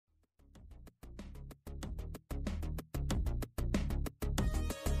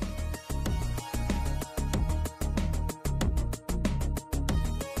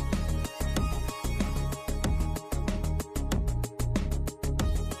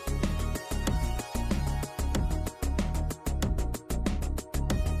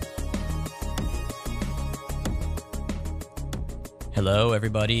Hello,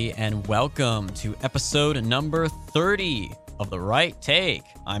 everybody, and welcome to episode number 30 of The Right Take.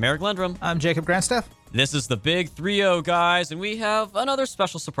 I'm Eric Lendrum. I'm Jacob Grandstaff. This is the Big 3-0, guys, and we have another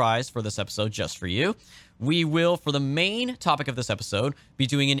special surprise for this episode just for you. We will, for the main topic of this episode, be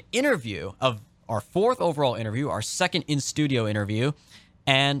doing an interview of our fourth overall interview, our second in-studio interview,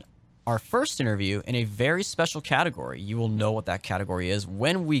 and our first interview in a very special category. You will know what that category is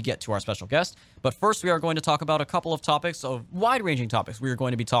when we get to our special guest. But first, we are going to talk about a couple of topics, of wide-ranging topics. We are going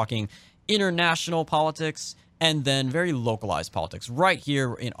to be talking international politics and then very localized politics right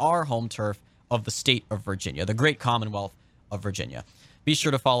here in our home turf of the state of Virginia, the great Commonwealth of Virginia. Be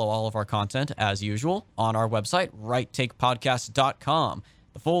sure to follow all of our content, as usual, on our website, righttakepodcast.com.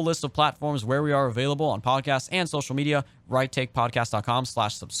 The full list of platforms where we are available on podcasts and social media,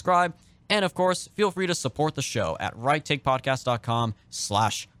 righttakepodcast.com/subscribe. And of course, feel free to support the show at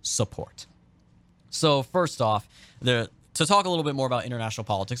righttakepodcast.com/support. So first off, to talk a little bit more about international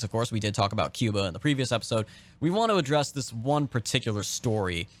politics, of course, we did talk about Cuba in the previous episode. We want to address this one particular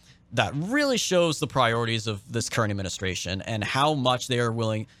story that really shows the priorities of this current administration and how much they are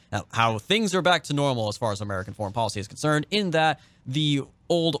willing, how things are back to normal as far as American foreign policy is concerned, in that the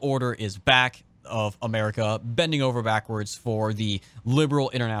old order is back of America, bending over backwards for the liberal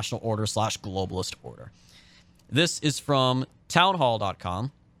international order / globalist order. This is from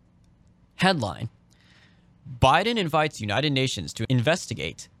townhall.com. Headline: Biden invites United Nations to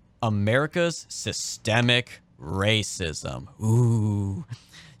investigate America's systemic racism. Ooh.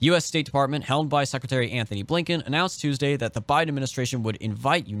 U.S. State Department, held by Secretary Anthony Blinken, announced Tuesday that the Biden administration would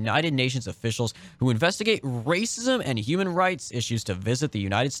invite United Nations officials who investigate racism and human rights issues to visit the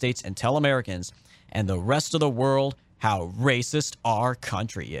United States and tell Americans and the rest of the world how racist our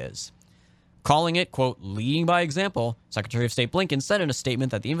country is. Calling it, quote, leading by example, Secretary of State Blinken said in a statement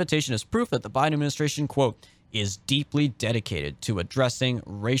that the invitation is proof that the Biden administration, quote, is deeply dedicated to addressing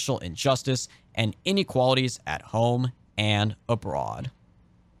racial injustice and inequalities at home and abroad.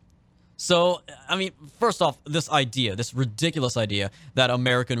 So, I mean, first off, this ridiculous idea that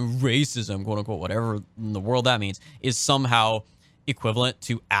American racism, quote unquote, whatever in the world that means, is somehow equivalent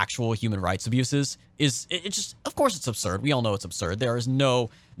to actual human rights abuses of course it's absurd. We all know it's absurd.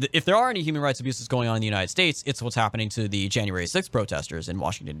 If there are any human rights abuses going on in the United States, it's what's happening to the January 6th protesters in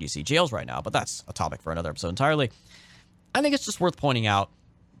Washington, D.C. jails right now, but that's a topic for another episode entirely. I think it's just worth pointing out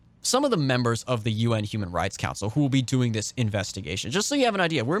some of the members of the UN Human Rights Council who will be doing this investigation. Just so you have an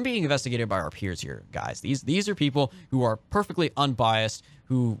idea, we're being investigated by our peers here, guys. These are people who are perfectly unbiased,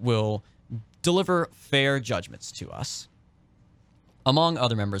 who will deliver fair judgments to us. Among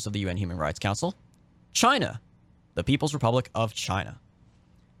other members of the UN Human Rights Council, China, the People's Republic of China.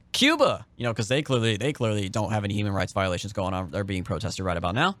 Cuba, because they clearly don't have any human rights violations going on. They're being protested right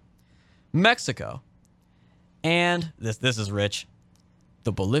about now. Mexico. And this is rich.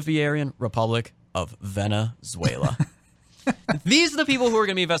 The Bolivarian Republic of Venezuela. These are the people who are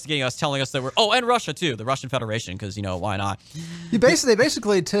going to be investigating us, telling us that and Russia too, the Russian Federation, because, why not? They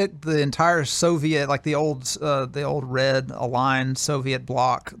basically took the entire Soviet, like the old red aligned Soviet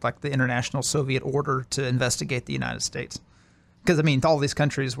bloc, like the International Soviet Order, to investigate the United States. Because, all these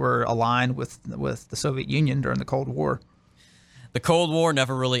countries were aligned with the Soviet Union during the Cold War. The Cold War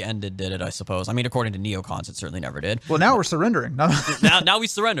never really ended, did it, I suppose? According to neocons, it certainly never did. Well, now we're surrendering. now we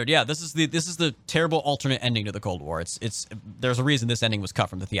surrendered. Yeah, this is the terrible alternate ending to the Cold War. There's a reason this ending was cut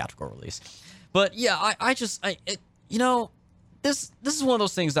from the theatrical release. But yeah, this is one of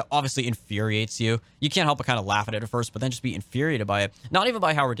those things that obviously infuriates you. You can't help but kind of laugh at it at first, but then just be infuriated by it. Not even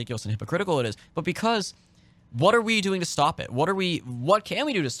by how ridiculous and hypocritical it is, but because what are we doing to stop it? What can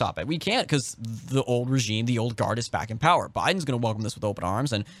we do to stop it? We can't, because the old regime, the old guard, is back in power. Biden's going to welcome this with open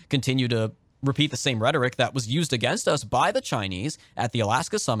arms and continue to repeat the same rhetoric that was used against us by the Chinese at the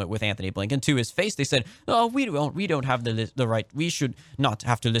Alaska summit with Anthony Blinken. To his face, they said, "Oh, we don't have the right. We should not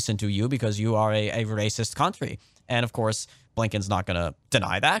have to listen to you because you are a racist country." And of course, Blinken's not going to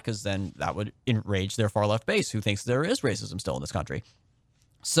deny that, because then that would enrage their far left base, who thinks there is racism still in this country.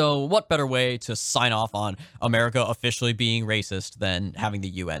 So what better way to sign off on America officially being racist than having the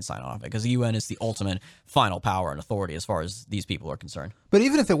UN sign off it? Because the UN is the ultimate final power and authority as far as these people are concerned. But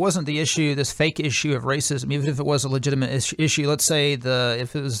even if it wasn't the issue, this fake issue of racism, even if it was a legitimate issue, let's say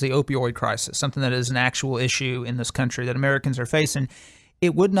if it was the opioid crisis, something that is an actual issue in this country that Americans are facing,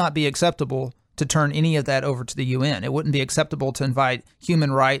 it would not be acceptable to turn any of that over to the UN. It wouldn't be acceptable to invite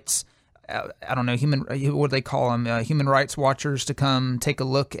human rights what do they call them? Human rights watchers to come take a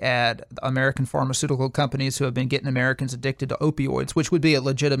look at American pharmaceutical companies who have been getting Americans addicted to opioids, which would be a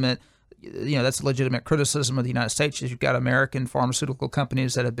legitimate that's a legitimate criticism of the United States. Is you've got American pharmaceutical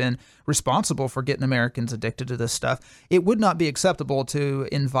companies that have been responsible for getting Americans addicted to this stuff. It would not be acceptable to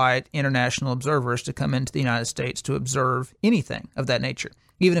invite international observers to come into the United States to observe anything of that nature,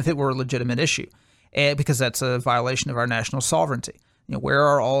 even if it were a legitimate issue, because that's a violation of our national sovereignty. Where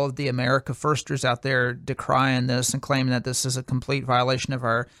are all of the America firsters out there decrying this and claiming that this is a complete violation of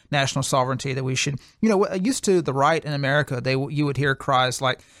our national sovereignty, that we should, used to the right in America, you would hear cries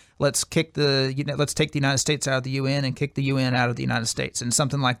like, let's take the United States out of the UN and kick the UN out of the United States. And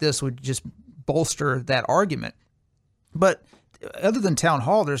something like this would just bolster that argument. But other than Town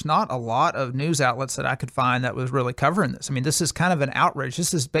Hall, there's not a lot of news outlets that I could find that was really covering this. I mean, this is kind of an outrage.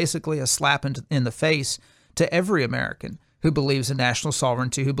 This is basically a slap in the face to every American who believes in national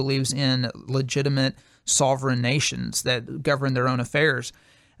sovereignty, who believes in legitimate sovereign nations that govern their own affairs.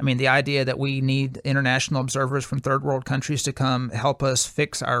 I mean, the idea that we need international observers from third world countries to come help us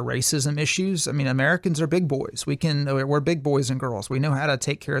fix our racism issues. I mean, Americans are big boys. We're big boys and girls. We know how to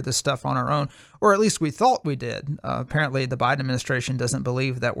take care of this stuff on our own, or at least we thought we did. Apparently, the Biden administration doesn't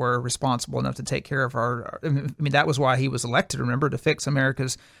believe that we're responsible enough to take care of that was why he was elected, remember,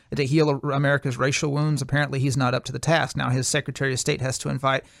 to heal America's racial wounds. Apparently, he's not up to the task. Now, his Secretary of State has to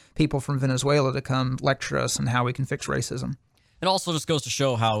invite people from Venezuela to come lecture us on how we can fix racism. It also just goes to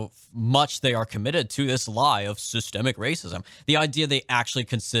show how much they are committed to this lie of systemic racism. The idea they actually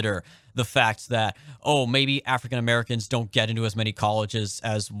consider the fact that, maybe African Americans don't get into as many colleges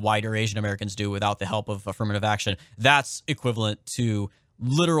as white or Asian Americans do without the help of affirmative action. That's equivalent to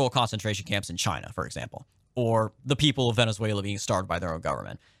literal concentration camps in China, for example, or the people of Venezuela being starved by their own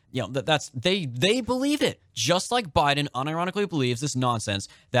government. They believe it, just like Biden unironically believes this nonsense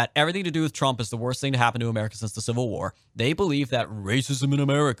that everything to do with Trump is the worst thing to happen to America since the Civil War. They believe that racism in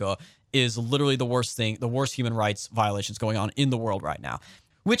America is literally the worst thing, the worst human rights violations going on in the world right now.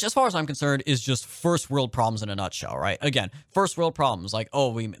 Which, as far as I'm concerned, is just first world problems in a nutshell, right? Again, first world problems like,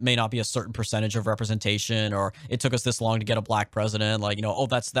 we may not be a certain percentage of representation, or it took us this long to get a black president. Like,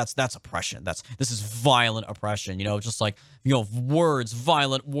 that's oppression. This is violent oppression.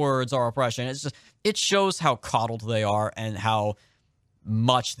 Violent words are oppression. It shows how coddled they are and how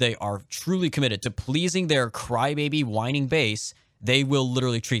much they are truly committed to pleasing their crybaby whining base. They will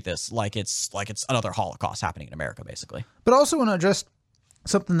literally treat this like it's another Holocaust happening in America, basically. But also want to address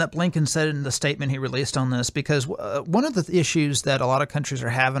something that Blinken said in the statement he released on this, because one of the issues that a lot of countries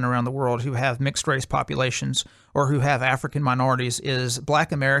are having around the world who have mixed race populations or who have African minorities is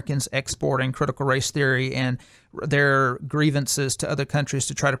black Americans exporting critical race theory and their grievances to other countries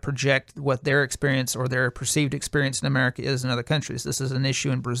to try to project what their experience or their perceived experience in America is in other countries. This is an issue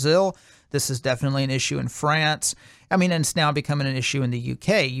in Brazil. This is definitely an issue in France. And it's now becoming an issue in the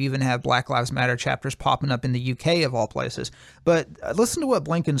UK. You even have Black Lives Matter chapters popping up in the UK, of all places. But listen to what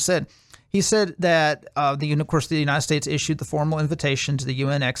Blinken said. He said that, of course, the United States issued the formal invitation to the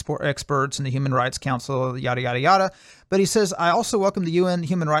UN experts and the Human Rights Council, yada, yada, yada. But he says, I also welcome the UN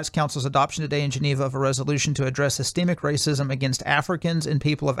Human Rights Council's adoption today in Geneva of a resolution to address systemic racism against Africans and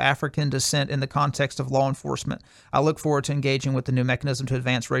people of African descent in the context of law enforcement. I look forward to engaging with the new mechanism to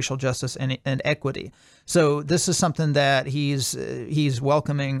advance racial justice and equity. So this is something that he's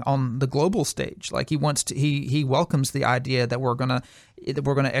welcoming on the global stage. Like he welcomes the idea that we're gonna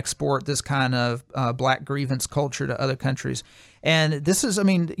export this kind of black grievance culture to other countries. And this is,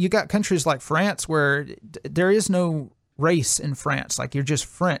 you got countries like France where there is no race in France. Like, you're just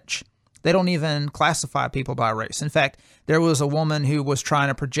French. They don't even classify people by race. In fact, there was a woman who was trying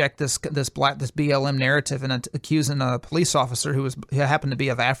to project this BLM narrative and accusing a police officer who happened to be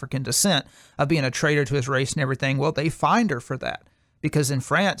of African descent of being a traitor to his race and everything. Well, they fined her for that, because in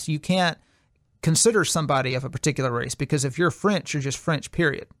France you can't consider somebody of a particular race, because if you're French, you're just French,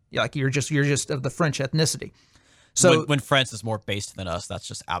 period. Like, you're just of the French ethnicity. So when France is more based than us, that's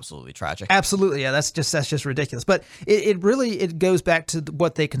just absolutely tragic. Absolutely, yeah, that's just ridiculous. But it really goes back to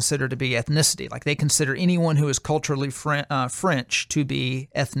what they consider to be ethnicity. Like, they consider anyone who is culturally French to be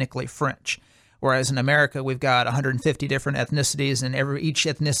ethnically French. Whereas in America, we've got 150 different ethnicities, and each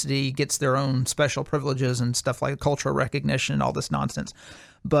ethnicity gets their own special privileges and stuff like cultural recognition and all this nonsense.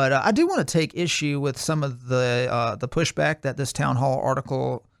 But I do want to take issue with some of the pushback that this Town Hall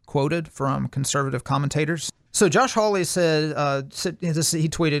article quoted from conservative commentators. So Josh Hawley said, he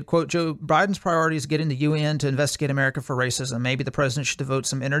tweeted, quote, Joe Biden's priority is getting the UN to investigate America for racism. Maybe the president should devote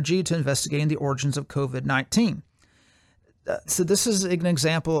some energy to investigating the origins of COVID-19. So this is an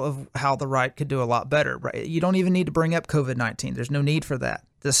example of how the right could do a lot better, right? You don't even need to bring up COVID-19. There's no need for that.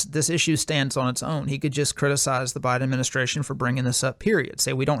 This issue stands on its own. He could just criticize the Biden administration for bringing this up, period.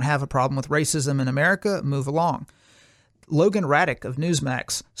 Say, we don't have a problem with racism in America, move along. Logan Raddick of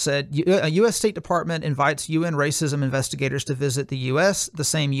Newsmax said, a U.S. State Department invites UN racism investigators to visit the U.S., the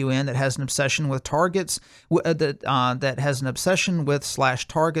same UN that has an obsession with targets, that has an obsession with /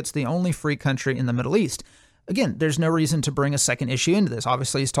 targets the only free country in the Middle East. Again, there's no reason to bring a second issue into this.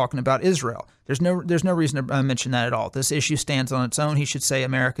 Obviously, he's talking about Israel. There's no reason to mention that at all. This issue stands on its own. He should say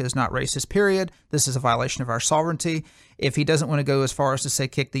America is not racist, period. This is a violation of our sovereignty. If he doesn't want to go as far as to say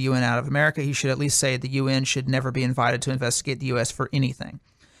kick the UN out of America, he should at least say the UN should never be invited to investigate the U.S. for anything.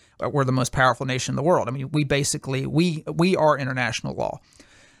 We're the most powerful nation in the world. I mean, we are international law.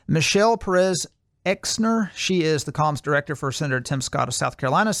 Michelle Perez Exner, she is the comms director for Senator Tim Scott of South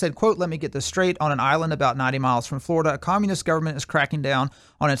Carolina, said, quote, "Let me get this straight. On an island about 90 miles from Florida, a communist government is cracking down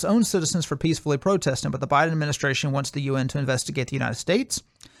on its own citizens for peacefully protesting, but the Biden administration wants the UN to investigate the United States."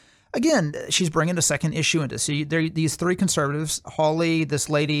 Again, she's bringing a second issue into this. These three conservatives, Hawley, this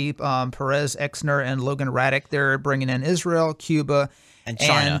lady, Perez Exner, and Logan Raddick, they're bringing in Israel, Cuba, and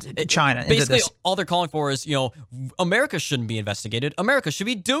China. Basically, all they're calling for is, America shouldn't be investigated. America should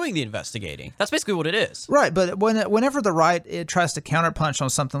be doing the investigating. That's basically what it is. Right, but whenever the right tries to counterpunch on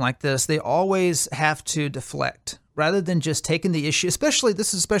something like this, they always have to deflect rather than just taking the issue.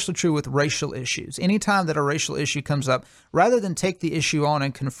 This is especially true with racial issues. Anytime that a racial issue comes up, rather than take the issue on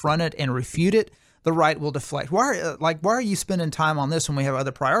and confront it and refute it, the right will deflect. Why are you spending time on this when we have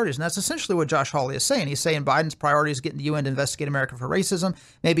other priorities? And that's essentially what Josh Hawley is saying. He's saying Biden's priority is getting the UN to investigate America for racism.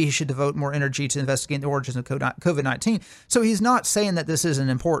 Maybe he should devote more energy to investigating the origins of COVID-19. So he's not saying that this isn't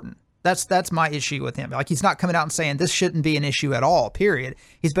important. That's my issue with him. Like, he's not coming out and saying this shouldn't be an issue at all, period.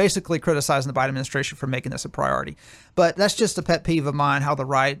 He's basically criticizing the Biden administration for making this a priority. But that's just a pet peeve of mine, how the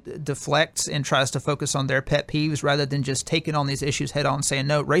right deflects and tries to focus on their pet peeves rather than just taking on these issues head on and saying,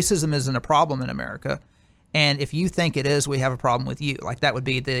 no, racism isn't a problem in America. And if you think it is, we have a problem with you. Like, that would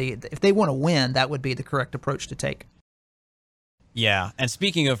be if they want to win, that would be the correct approach to take. Yeah, and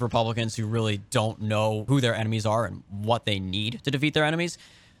speaking of Republicans who really don't know who their enemies are and what they need to defeat their enemies,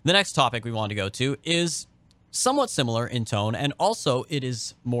 the next topic we want to go to is somewhat similar in tone, and also it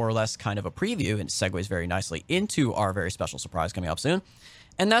is more or less kind of a preview and segues very nicely into our very special surprise coming up soon.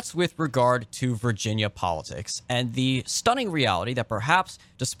 And that's with regard to Virginia politics and the stunning reality that perhaps,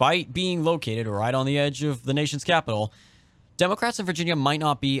 despite being located right on the edge of the nation's capital, Democrats in Virginia might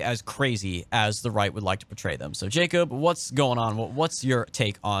not be as crazy as the right would like to portray them. So, Jacob, what's going on? What's your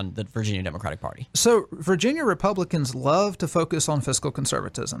take on the Virginia Democratic Party? So, Virginia Republicans love to focus on fiscal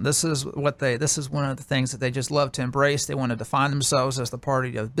conservatism. This is one of the things that they just love to embrace. They want to define themselves as the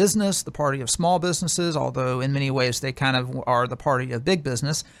party of business, the party of small businesses, although in many ways they kind of are the party of big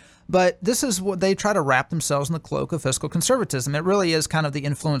business. But this is what they try to wrap themselves in the cloak of fiscal conservatism. It really is kind of the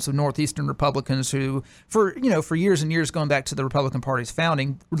influence of Northeastern Republicans who, for years and years going back to the Republican Party's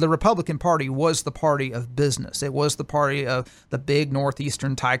founding, the Republican Party was the party of business. It was the party of the big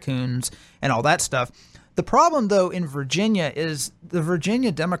Northeastern tycoons and all that stuff. The problem, though, in Virginia is the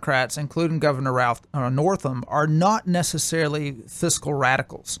Virginia Democrats, including Governor Ralph Northam, are not necessarily fiscal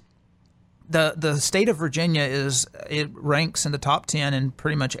radicals. The state of Virginia ranks in the top 10 in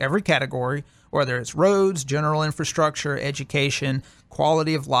pretty much every category, whether it's roads, general infrastructure, education,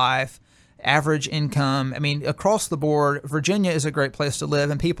 quality of life, average income. I mean, across the board, Virginia is a great place to live,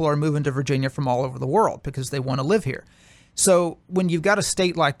 and people are moving to Virginia from all over the world because they want to live here. So when you've got a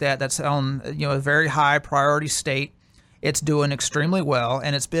state like that that's on a very high priority state, it's doing extremely well,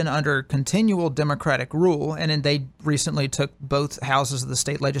 and it's been under continual Democratic rule. And then they recently took both houses of the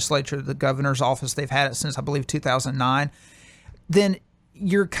state legislature, the governor's office. They've had it since, I believe, 2009. Then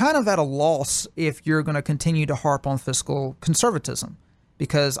you're kind of at a loss if you're going to continue to harp on fiscal conservatism,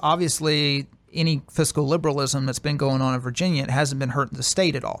 because obviously any fiscal liberalism that's been going on in Virginia, it hasn't been hurting the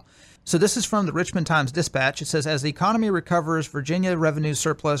state at all. So this is from the Richmond Times-Dispatch. It says, as the economy recovers, Virginia revenue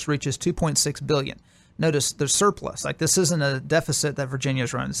surplus reaches $2.6 billion. Notice there's surplus. Like, this isn't a deficit that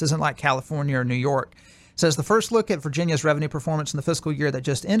Virginia's running. This isn't like California or New York. It says the first look at Virginia's revenue performance in the fiscal year that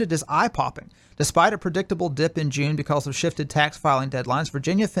just ended is eye-popping. Despite a predictable dip in June because of shifted tax filing deadlines,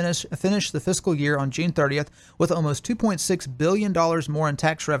 Virginia finished the fiscal year on June 30th with almost $2.6 billion more in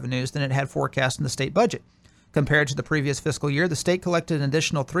tax revenues than it had forecast in the state budget. Compared to the previous fiscal year, the state collected an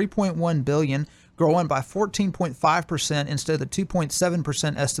additional $3.1 billion, growing by 14.5% instead of the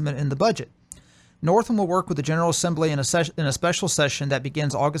 2.7% estimate in the budget. Northam will work with the General Assembly in a special session that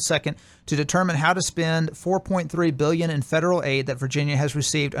begins August 2nd to determine how to spend $4.3 billion in federal aid that Virginia has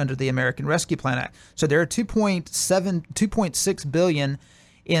received under the American Rescue Plan Act. So there are $2.6 billion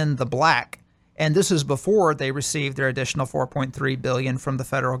in the black, and this is before they received their additional $4.3 billion from the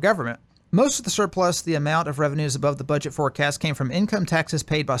federal government. Most of the surplus, the amount of revenues above the budget forecast, came from income taxes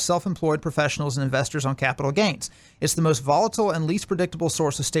paid by self-employed professionals and investors on capital gains. It's the most volatile and least predictable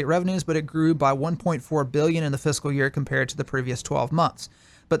source of state revenues, but it grew by $1.4 billion in the fiscal year compared to the previous 12 months.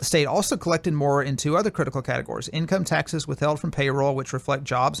 But the state also collected more in two other critical categories: income taxes withheld from payroll, which reflect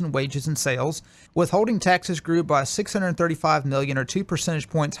jobs and wages and sales. Withholding taxes grew by $635 million, or 2 percentage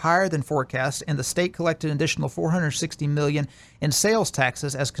points higher than forecast, and the state collected an additional $460 million in sales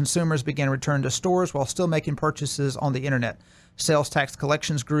taxes as consumers began to return to stores while still making purchases on the internet. Sales tax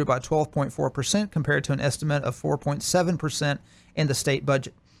collections grew by 12.4% compared to an estimate of 4.7% in the state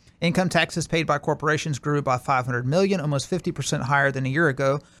budget. Income taxes paid by corporations grew by $500 million, almost 50% higher than a year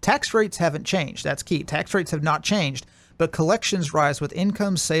ago. Tax rates haven't changed. That's key. Tax rates have not changed, but collections rise with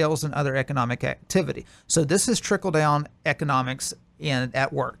income, sales, and other economic activity. So this is trickle-down economics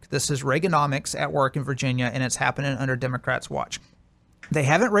at work. This is Reaganomics at work in Virginia, and it's happening under Democrats' watch. They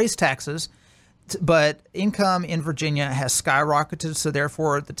haven't raised taxes, but income in Virginia has skyrocketed, so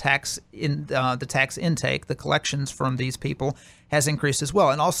therefore the tax intake, the collections from these people, has increased as well.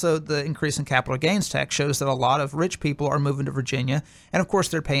 And also the increase in capital gains tax shows that a lot of rich people are moving to Virginia, and of course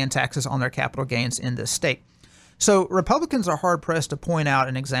they're paying taxes on their capital gains in this state. So Republicans are hard-pressed to point out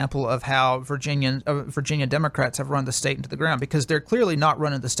an example of how Virginia Democrats have run the state into the ground, because they're clearly not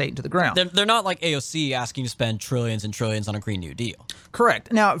running the state into the ground. They're not like AOC asking to spend trillions and trillions on a Green New Deal.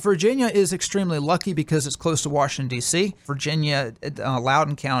 Correct. Now, Virginia is extremely lucky because it's close to Washington, D.C. Virginia,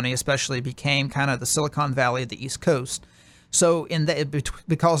 Loudoun County especially, became kind of the Silicon Valley of the East Coast. So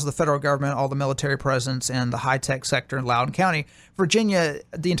because of the federal government, all the military presence, and the high-tech sector in Loudoun County, Virginia,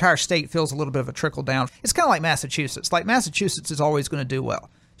 the entire state feels a little bit of a trickle down. It's kind of like Massachusetts. Like Massachusetts is always going to do well,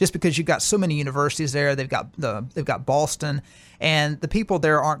 just because you've got so many universities there. They've got Boston, and the people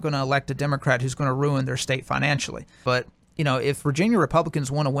there aren't going to elect a Democrat who's going to ruin their state financially. But if Virginia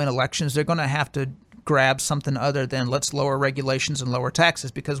Republicans want to win elections, they're going to have to grab something other than let's lower regulations and lower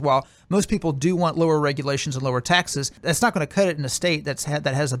taxes, because while most people do want lower regulations and lower taxes, that's not going to cut it in a state that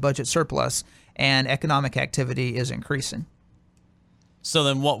has a budget surplus and economic activity is increasing. So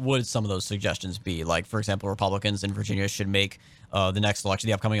then what would some of those suggestions be? Like, for example, Republicans in Virginia should make the next election,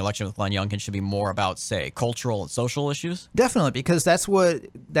 the upcoming election with Glenn Youngkin, should be more about, say, cultural and social issues? Definitely, because that's what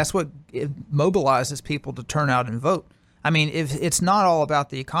mobilizes people to turn out and vote. I mean, if it's not all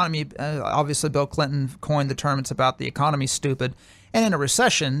about the economy, obviously Bill Clinton coined the term, it's about the economy, stupid. And in a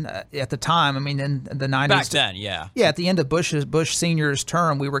recession at the time, I mean, in the 90s. Back then, yeah. Yeah, at the end of Bush Sr.'s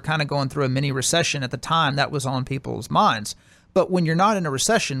term, we were kind of going through a mini recession at the time. That was on people's minds. But when you're not in a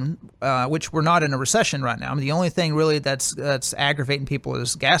recession, which we're not in a recession right now, I mean, the only thing really that's aggravating people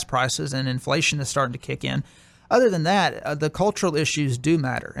is gas prices, and inflation is starting to kick in. Other than that, the cultural issues do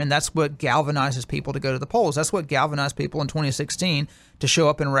matter, and that's what galvanizes people to go to the polls. That's what galvanized people in 2016 to show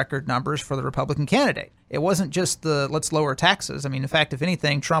up in record numbers for the Republican candidate. It wasn't just the let's lower taxes. I mean, in fact, if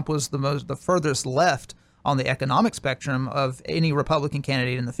anything, Trump was the furthest left on the economic spectrum of any Republican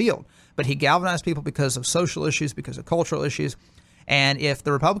candidate in the field. But he galvanized people because of social issues, because of cultural issues. And if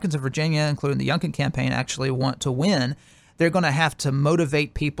the Republicans of Virginia, including the Youngkin campaign, actually want to win, they're going to have to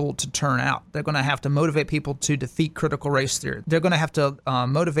motivate people to turn out. They're going to have to motivate people to defeat critical race theory. They're going to have to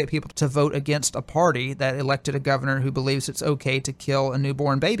motivate people to vote against a party that elected a governor who believes it's okay to kill a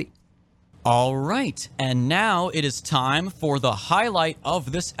newborn baby. All right. And now it is time for the highlight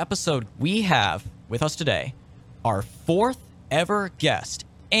of this episode. We have with us today our fourth ever guest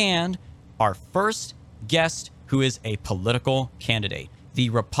and our first guest who is a political candidate,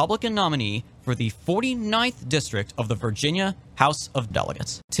 the Republican nominee for the 49th District of the Virginia House of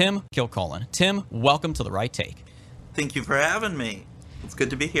Delegates, Tim Kilcullen. Tim, welcome to The Right Take. Thank you for having me. It's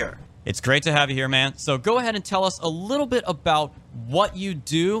good to be here. It's great to have you here, man. So go ahead and tell us a little bit about what you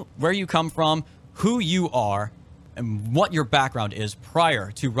do, where you come from, who you are, and what your background is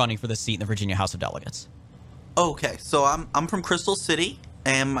prior to running for the seat in the Virginia House of Delegates. Okay, so I'm from Crystal City,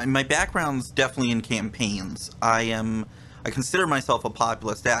 and my background's definitely in campaigns. I consider myself a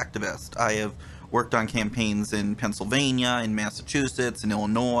populist activist. I have worked on campaigns in Pennsylvania, in Massachusetts, in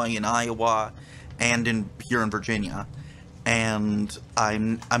Illinois, in Iowa, and here in Virginia. And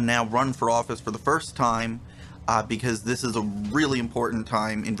I'm now run for office for the first time because this is a really important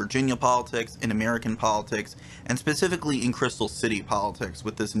time in Virginia politics, in American politics, and specifically in Crystal City politics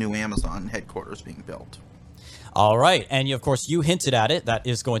with this new Amazon headquarters being built. All right. And of course, you hinted at it. That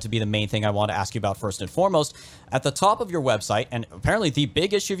is going to be the main thing I want to ask you about first and foremost. At the top of your website, and apparently the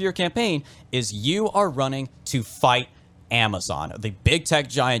big issue of your campaign, is you are running to fight Amazon, the big tech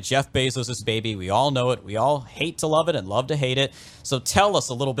giant, Jeff Bezos' baby. We all know it. We all hate to love it and love to hate it. So tell us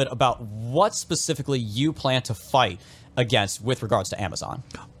a little bit about what specifically you plan to fight against with regards to Amazon.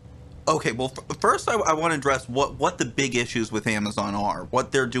 Okay, well, first I want to address what the big issues with Amazon are,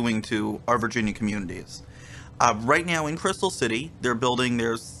 what they're doing to our Virginia communities. Right now in Crystal City, they're building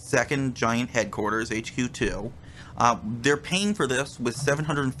their second giant headquarters, HQ2. They're paying for this with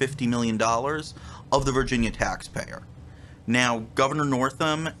 $750 million of the Virginia taxpayer. Now, Governor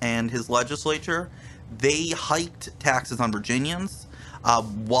Northam and his legislature, they hiked taxes on Virginians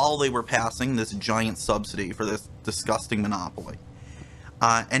while they were passing this giant subsidy for this disgusting monopoly.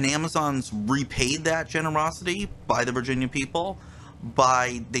 And Amazon's repaid that generosity by the Virginia people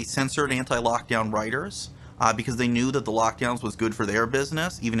they censored anti-lockdown writers because they knew that the lockdowns was good for their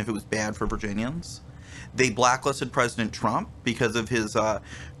business, even if it was bad for Virginians. They blacklisted President Trump because of his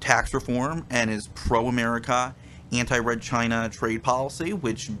tax reform and his pro-America, anti-Red China trade policy,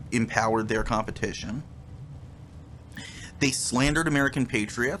 which empowered their competition. They slandered American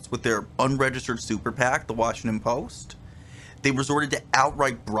patriots with their unregistered super PAC, the Washington Post. They resorted to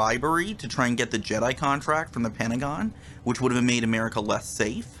outright bribery to try and get the Jedi contract from the Pentagon, which would have made America less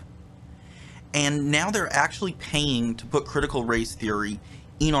safe. And now they're actually paying to put critical race theory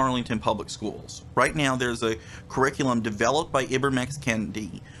in Arlington public schools. Right now there's a curriculum developed by Ibram X.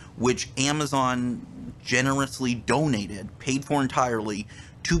 Kendi, which Amazon generously donated, paid for entirely,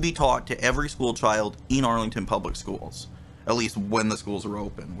 to be taught to every school child in Arlington public schools. At least when the schools are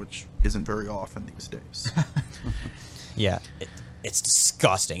open, which isn't very often these days. Yeah, it's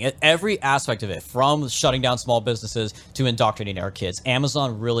disgusting. Every aspect of it, from shutting down small businesses to indoctrinating our kids,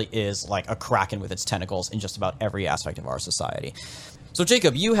 Amazon really is like a kraken with its tentacles in just about every aspect of our society. So,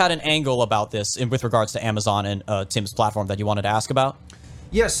 Jacob, you had an angle about this with regards to Amazon and Tim's platform that you wanted to ask about?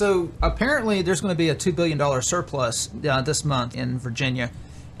 Yeah, so apparently there's going to be a $2 billion surplus this month in Virginia.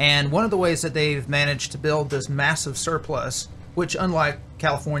 And one of the ways that they've managed to build this massive surplus, which unlike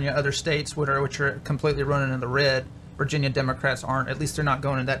California, other states which are completely running in the red, Virginia Democrats aren't, at least they're not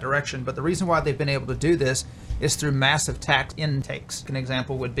going in that direction. But the reason why they've been able to do this is through massive tax intakes. An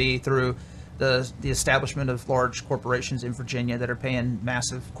example would be through the establishment of large corporations in Virginia that are paying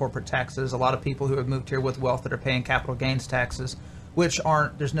massive corporate taxes. A lot of people who have moved here with wealth that are paying capital gains taxes, which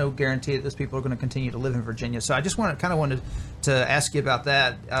there's no guarantee that those people are going to continue to live in Virginia. So I just wanted to ask you about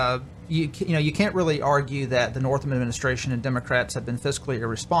that. You can't really argue that the Northam administration and Democrats have been fiscally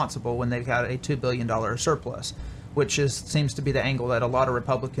irresponsible when they've got a $2 billion surplus, which seems to be the angle that a lot of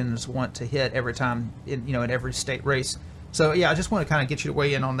Republicans want to hit every time in every state race. So yeah, I just want to kind of get you to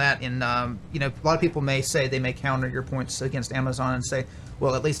weigh in on that. And a lot of people may say, they may counter your points against Amazon and say,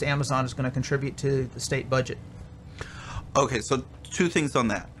 well, at least Amazon is going to contribute to the state budget. Okay, so two things on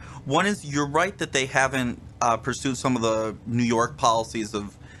that. One is, you're right that they haven't pursued some of the New York policies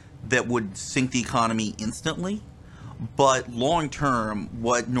that would sink the economy instantly. But long term,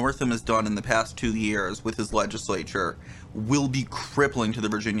 what Northam has done in the past 2 years with his legislature will be crippling to the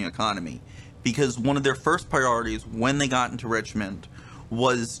Virginia economy. Because one of their first priorities when they got into Richmond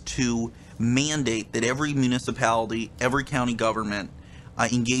was to mandate that every municipality, every county government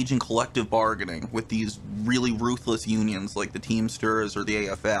engage in collective bargaining with these really ruthless unions like the Teamsters or the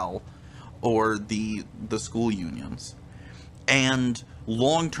AFL or the school unions. And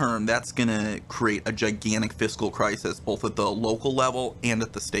long term, that's going to create a gigantic fiscal crisis both at the local level and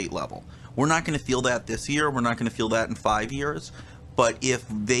at the state level. We're not going to feel that this year. We're not going to feel that in 5 years. But if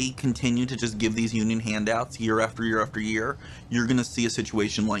they continue to just give these union handouts year after year after year, you're going to see a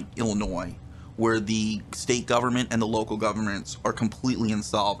situation like Illinois, where the state government and the local governments are completely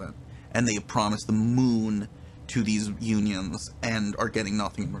insolvent, and they have promised the moon to these unions and are getting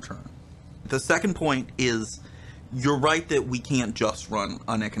nothing in return. The second point is, you're right that we can't just run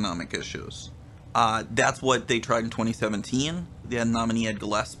on economic issues. That's what they tried in 2017. They had nominee Ed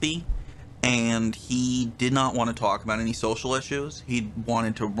Gillespie, and he did not want to talk about any social issues. He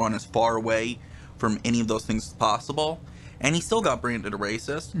wanted to run as far away from any of those things as possible. And he still got branded a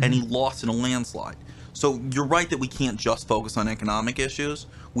racist, and he lost in a landslide. So you're right that we can't just focus on economic issues.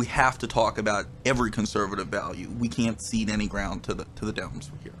 We have to talk about every conservative value. We can't cede any ground to the Dems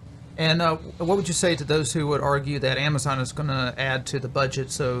here. And what would you say to those who would argue that Amazon is going to add to the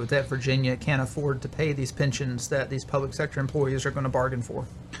budget so that Virginia can't afford to pay these pensions that these public sector employees are going to bargain for?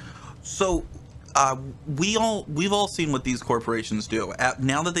 So we've all seen what these corporations do.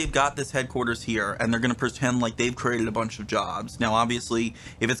 Now that they've got this headquarters here and they're going to pretend like they've created a bunch of jobs. Now, obviously,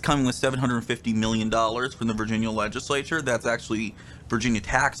 if it's coming with $750 million from the Virginia legislature, that's actually Virginia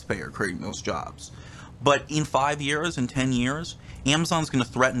taxpayer creating those jobs. But in 5 years, in 10 years, Amazon's going to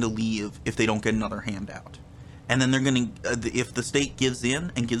threaten to leave if they don't get another handout. And then they're going to, if the state gives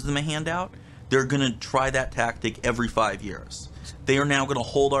in and gives them a handout, they're going to try that tactic every 5 years. They are now going to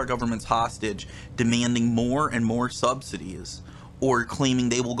hold our governments hostage, demanding more and more subsidies or claiming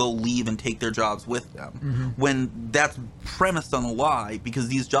they will go leave and take their jobs with them, when that's premised on a lie, because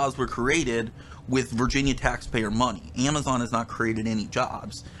these jobs were created with Virginia taxpayer money. Amazon has not created any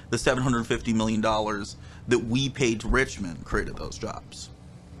jobs. The $750 million that we paid to Richmond created those jobs.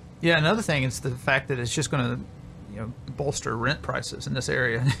 Yeah, another thing is the fact that it's just going to, bolster rent prices in this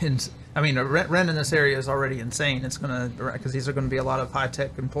area. And I mean, rent in this area is already insane. It's going to, because these are going to be a lot of high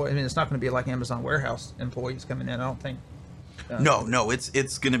tech employees. I mean, it's not going to be like Amazon warehouse employees coming in, I don't think. No,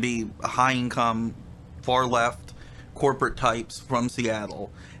 it's going to be high income, far left corporate types from Seattle,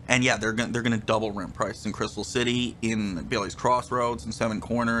 and yeah, they're going to double rent prices in Crystal City, in Bailey's Crossroads, and Seven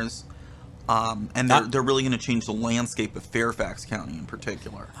Corners. And they're really going to change the landscape of Fairfax County in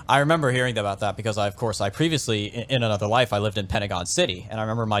particular. I remember hearing about that because, of course, I previously, in another life, I lived in Pentagon City. And I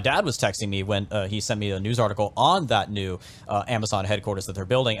remember my dad was texting me when he sent me a news article on that new Amazon headquarters that they're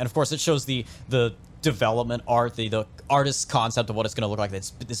building. And, of course, it shows the development art, the artist's concept of what it's going to look like.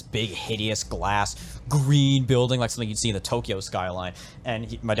 It's this big, hideous glass, green building, like something you'd see in the Tokyo skyline.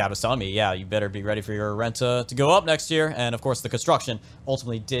 And my dad was telling me, yeah, you better be ready for your rent to go up next year. And, of course, the construction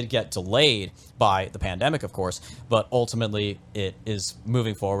ultimately did get delayed by the pandemic, of course. But ultimately, it is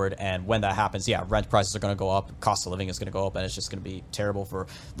moving forward. And when that happens, yeah, rent prices are going to go up, cost of living is going to go up, and it's just going to be terrible for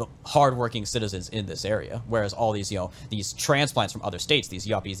the hardworking citizens in this area. Whereas all these, these transplants from other states, these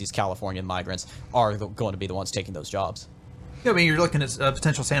yuppies, these Californian migrants, are going to be the ones taking those jobs. Yeah, I mean, you're looking at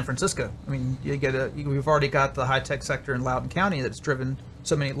potential San Francisco. I mean, we've already got the high-tech sector in Loudoun County that's driven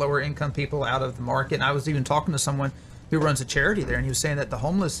so many lower-income people out of the market. And I was even talking to someone who runs a charity there, and he was saying that the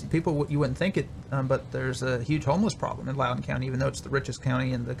homeless people, you wouldn't think it, but there's a huge homeless problem in Loudoun County, even though it's the richest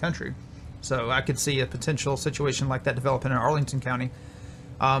county in the country. So I could see a potential situation like that developing in Arlington County.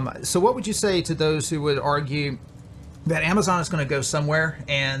 So what would you say to those who would argue that Amazon is going to go somewhere,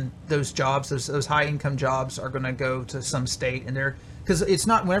 and those jobs, those high-income jobs, are going to go to some state, and because it's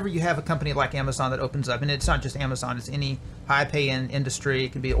not, whenever you have a company like Amazon that opens up, and it's not just Amazon, it's any high-paying industry.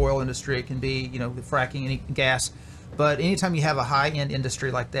 It can be oil industry, it can be fracking, any gas. But anytime you have a high-end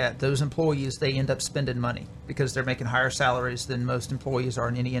industry like that, those employees, they end up spending money because they're making higher salaries than most employees are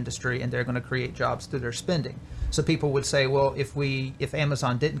in any industry, and they're going to create jobs through their spending. So people would say, well, if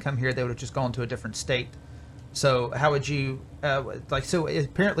Amazon didn't come here, they would have just gone to a different state. So how would you, so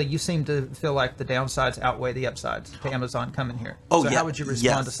apparently you seem to feel like the downsides outweigh the upsides to Amazon coming here. Oh, so yeah. How would you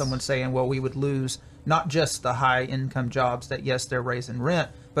respond to someone saying, well, we would lose not just the high income jobs that, yes, they're raising rent,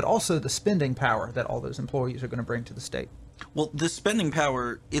 but also the spending power that all those employees are going to bring to the state? Well, the spending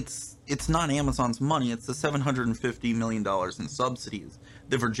power, it's not Amazon's money. It's the $750 million in subsidies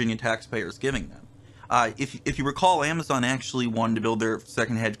the Virginia taxpayer is giving them. If you recall, Amazon actually wanted to build their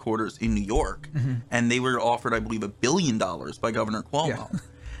second headquarters in New York, and they were offered, I believe, $1 billion by Governor Cuomo.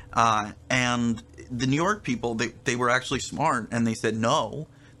 Yeah. And the New York people, they were actually smart, and they said no.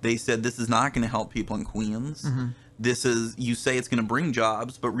 They said, this is not going to help people in Queens. This is, you say it's going to bring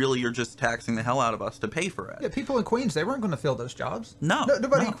jobs, but really you're just taxing the hell out of us to pay for it. Yeah, people in Queens, they weren't going to fill those jobs.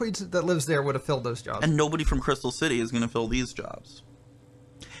 Nobody in Queens that lives there would have filled those jobs. And nobody from Crystal City is going to fill these jobs.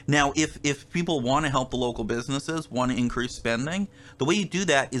 Now, if people want to help the local businesses, want to increase spending, the way you do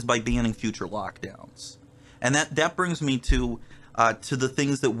that is by banning future lockdowns. And that brings me to the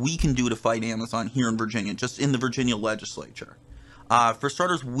things that we can do to fight Amazon here in Virginia, just in the Virginia legislature. For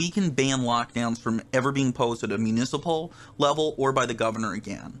starters, we can ban lockdowns from ever being posed at a municipal level or by the governor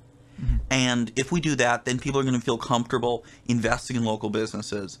again. And if we do that, then people are going to feel comfortable investing in local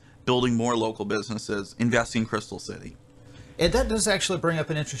businesses, building more local businesses, investing in Crystal City. And that does actually bring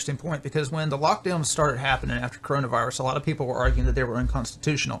up an interesting point, because when the lockdowns started happening after coronavirus, a lot of people were arguing that they were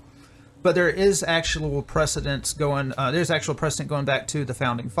unconstitutional. But there is actual precedent going back to the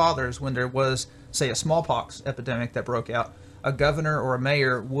founding fathers, when there was, say, a smallpox epidemic that broke out. A governor or a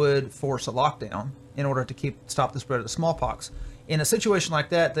mayor would force a lockdown in order to stop the spread of the smallpox. In a situation like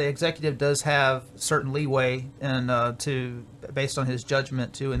that, the executive does have certain leeway based on his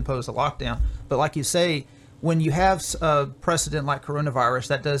judgment, to impose a lockdown. But like you say, when you have a precedent like coronavirus,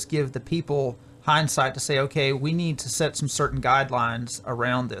 that does give the people hindsight to say, okay, we need to set some certain guidelines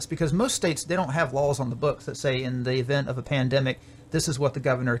around this. Because most states, they don't have laws on the books that say, in the event of a pandemic, this is what the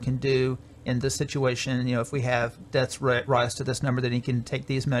governor can do in this situation. If we have deaths rise to this number, then he can take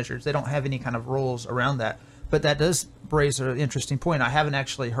these measures. They don't have any kind of rules around that. But that does raise an interesting point. I haven't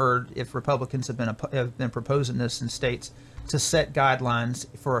actually heard if Republicans have been proposing this in states to set guidelines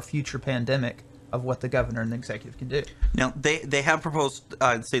for a future pandemic of what the governor and the executive can do. Now, they have proposed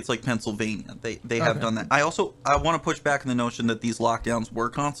in states like Pennsylvania. They have done that. I want to push back on the notion that these lockdowns were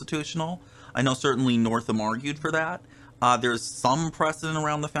constitutional. I know certainly Northam argued for that. There's some precedent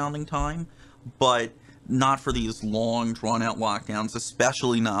around the founding time, but not for these long, drawn-out lockdowns,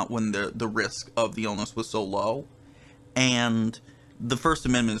 especially not when the risk of the illness was so low. And the First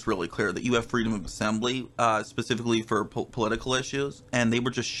Amendment is really clear that you have freedom of assembly, specifically for political issues, and they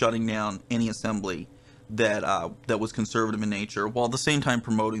were just shutting down any assembly that was conservative in nature, while at the same time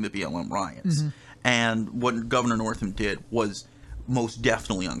promoting the BLM riots. And what Governor Northam did was most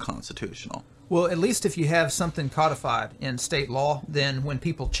definitely unconstitutional. Well, at least if you have something codified in state law, then when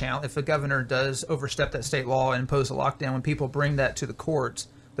people challenge, if a governor does overstep that state law and impose a lockdown, when people bring that to the courts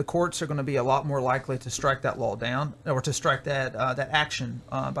are going to be a lot more likely to strike that law down, or to strike that action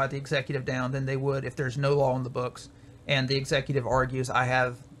by the executive down, than they would if there's no law in the books and the executive argues, I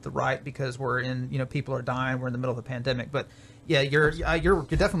have the right because we're in, people are dying, we're in the middle of a pandemic. But yeah, you're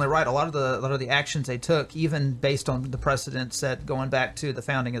definitely right. A lot of the actions they took, even based on the precedent set going back to the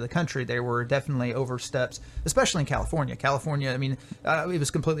founding of the country, they were definitely oversteps, especially in California. California, I mean, it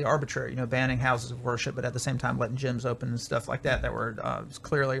was completely arbitrary, banning houses of worship, but at the same time letting gyms open and stuff like that were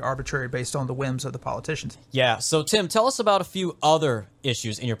clearly arbitrary based on the whims of the politicians. Yeah. So Tim, tell us about a few other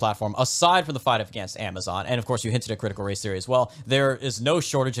issues in your platform aside from the fight against Amazon, and of course you hinted at critical race theory as well. There is no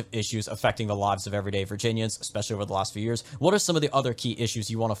shortage of issues affecting the lives of everyday Virginians, especially over the last few years. What are some of the other key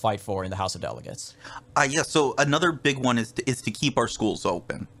issues you want to fight for in the House of Delegates? So another big one is to keep our schools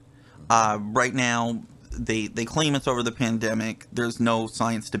open. Right now, they claim it's over the pandemic. There's no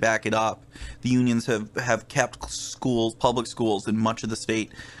science to back it up. The unions have kept schools, public schools in much of the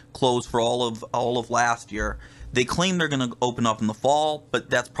state, closed for all of last year. They claim they're going to open up in the fall, but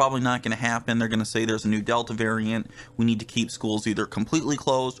that's probably not going to happen. They're going to say there's a new Delta variant. We need to keep schools either completely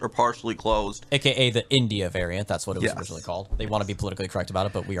closed or partially closed. AKA the India variant. That's what it was originally called. They want to be politically correct about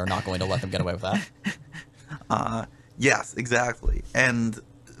it, but we are not going to let them get away with that. Yes, exactly. And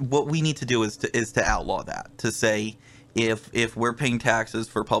what we need to do is to outlaw that, to say if we're paying taxes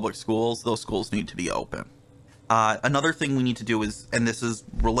for public schools, those schools need to be open. Another thing we need to do is, and this is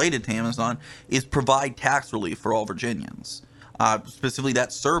related to Amazon, is provide tax relief for all Virginians. Specifically,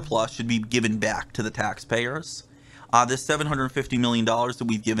 that surplus should be given back to the taxpayers. This $750 million that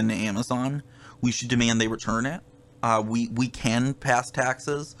we've given to Amazon, we should demand they return it. We can pass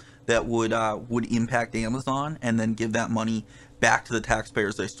taxes that would impact Amazon and then give that money back to the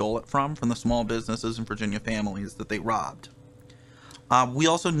taxpayers they stole it from the small businesses and Virginia families that they robbed. We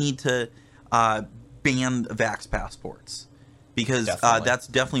also need to ban vax passports, because that's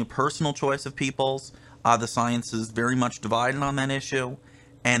definitely a personal choice of people's. The science is very much divided on that issue,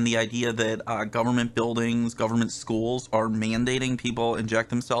 and the idea that government buildings, government schools are mandating people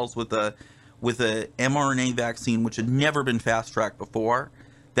inject themselves with a mRNA vaccine, which had never been fast-tracked before,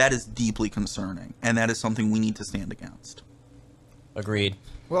 that is deeply concerning, and that is something we need to stand against. Agreed.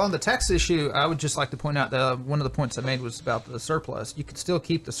 Well, on the tax issue, I would just like to point out that one of the points I made was about the surplus. You could still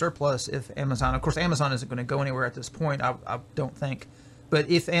keep the surplus if Amazon, of course, Amazon isn't going to go anywhere at this point, I don't think. But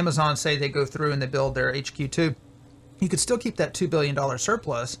if Amazon, say they go through and they build their HQ2, you could still keep that $2 billion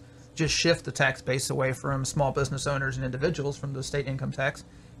surplus, just shift the tax base away from small business owners and individuals from the state income tax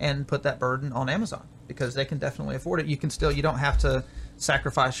and put that burden on Amazon, because they can definitely afford it. You don't have to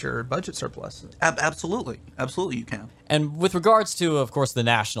sacrifice your budget surplus. Absolutely you can. And with regards to, of course, the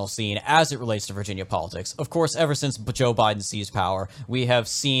national scene as it relates to Virginia politics, of course, ever since Joe Biden seized power, we have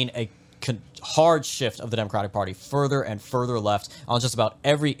seen a hard shift of the Democratic Party further and further left on just about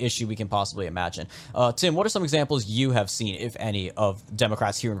every issue we can possibly imagine. Tim, what are some examples you have seen, if any, of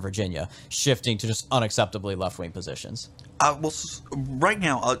Democrats here in Virginia shifting to just unacceptably left-wing positions? Right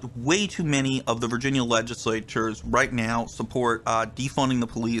now, way too many of the Virginia legislatures right now support defunding the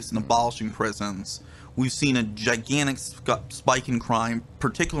police and abolishing prisons. We've seen a gigantic spike in crime,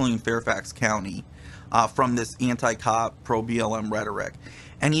 particularly in Fairfax County, from this anti-cop, pro-BLM rhetoric.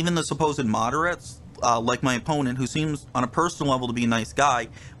 And even the supposed moderates, like my opponent, who seems on a personal level to be a nice guy,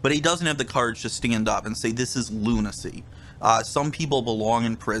 but he doesn't have the courage to stand up and say this is lunacy. Some people belong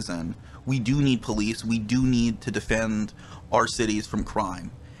in prison. We do need police. We do need to defend our cities from crime.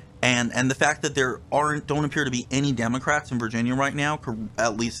 And the fact that there don't appear to be any Democrats in Virginia right now,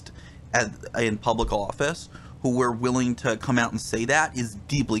 at least in public office, who were willing to come out and say that, is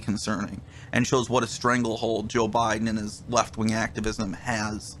deeply concerning, and shows what a stranglehold Joe Biden and his left-wing activism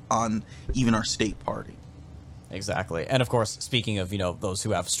has on even our state party. Exactly. And of course, speaking of, those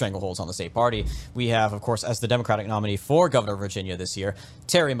who have strangleholds on the state party, we have, of course, as the Democratic nominee for governor of Virginia this year,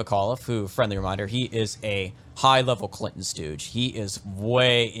 Terry McAuliffe, who, friendly reminder, he is a high-level Clinton stooge. He is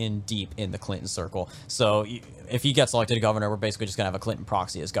way in deep in the Clinton circle. So if he gets elected governor, we're basically just going to have a Clinton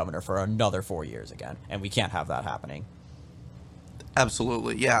proxy as governor for another 4 years again. And we can't have that happening.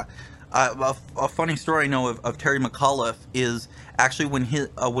 Absolutely, yeah. A funny story I know of Terry McAuliffe is actually when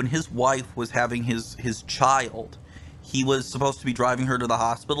his wife was having his child, he was supposed to be driving her to the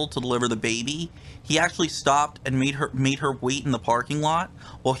hospital to deliver the baby. He actually stopped and made her wait in the parking lot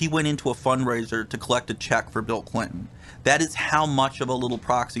while he went into a fundraiser to collect a check for Bill Clinton. That is how much of a little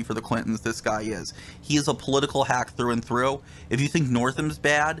proxy for the Clintons this guy is. He is a political hack through and through. If you think Northam's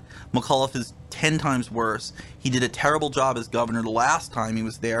bad, McAuliffe is 10 times worse. He did a terrible job as governor the last time he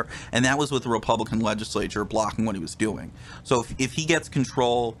was there, and that was with the Republican legislature blocking what he was doing. So if he gets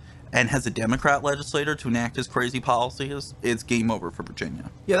control and has a Democrat legislator to enact his crazy policies, it's game over for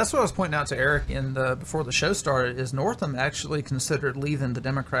Virginia. Yeah, that's what I was pointing out to Eric before the show started, is Northam actually considered leaving the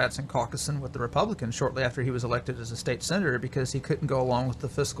Democrats and caucusing with the Republicans shortly after he was elected as a state senator because he couldn't go along with the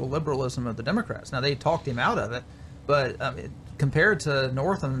fiscal liberalism of the Democrats. Now, they talked him out of it, but compared to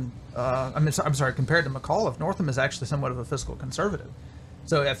Northam, compared to McAuliffe, Northam is actually somewhat of a fiscal conservative.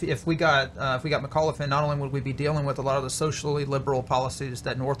 So if we got McAuliffe in, not only would we be dealing with a lot of the socially liberal policies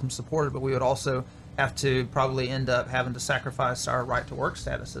that Northam supported, but we would also have to probably end up having to sacrifice our right to work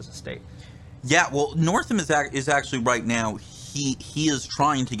status as a state. Yeah, well, Northam is actually right now, he is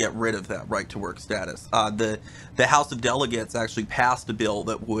trying to get rid of that right to work status. The House of Delegates actually passed a bill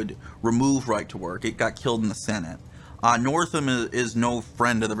that would remove right to work. It got killed in the Senate. Northam is no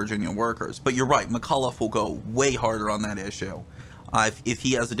friend of the Virginia workers, but you're right, McAuliffe will go way harder on that issue. If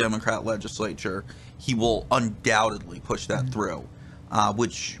he has a Democrat legislature, he will undoubtedly push that through,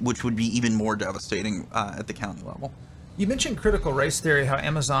 which would be even more devastating at the county level. You mentioned critical race theory, how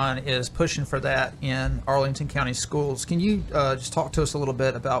Amazon is pushing for that in Arlington County schools. Can you just talk to us a little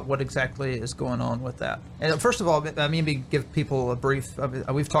bit about what exactly is going on with that? And first of all, maybe give people a brief,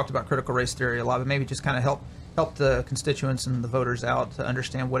 we've talked about critical race theory a lot, but maybe just kind of help the constituents and the voters out to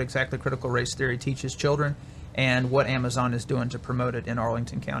understand what exactly critical race theory teaches children and what Amazon is doing to promote it in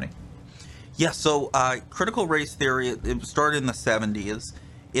Arlington County. Yeah, so critical race theory, it started in the 70s.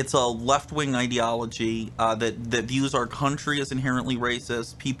 It's a left-wing ideology that views our country as inherently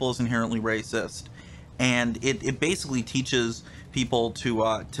racist, people as inherently racist, and it basically teaches people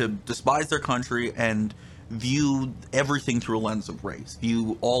to despise their country and view everything through a lens of race,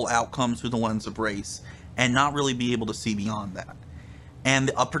 view all outcomes through the lens of race, and not really be able to see beyond that.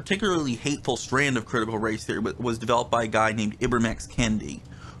 And a particularly hateful strand of critical race theory was developed by a guy named Ibram X. Kendi,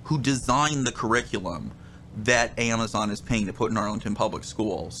 who designed the curriculum that Amazon is paying to put in Arlington public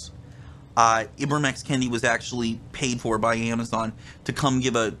schools. Ibram X. Kendi was actually paid for by Amazon to come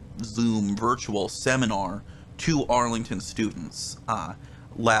give a Zoom virtual seminar to Arlington students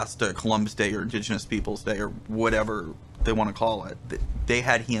last Columbus Day or Indigenous Peoples Day or whatever they want to call it. They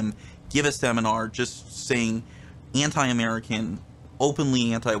had him give a seminar just saying anti-American,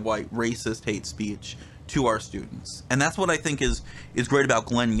 openly anti-white, racist hate speech to our students. And that's what I think is great about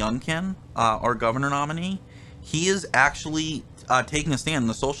Glenn Youngkin, our governor nominee. He is actually taking a stand on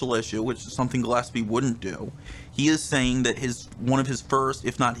the social issue, which is something Gillespie wouldn't do. He is saying that one of his first,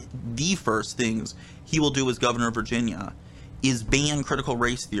 if not the first things he will do as governor of Virginia is ban critical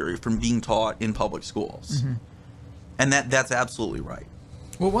race theory from being taught in public schools. Mm-hmm. And that's absolutely right.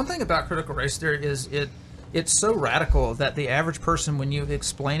 Well, one thing about critical race theory is it's so radical that the average person, when you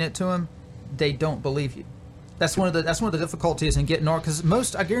explain it to them, they don't believe you. That's one of the difficulties in getting on,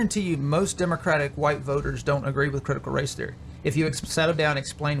 because I guarantee you, most Democratic white voters don't agree with critical race theory. If you set them down and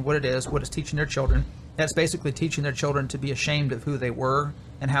explain what it is, what it's teaching their children, that's basically teaching their children to be ashamed of who they were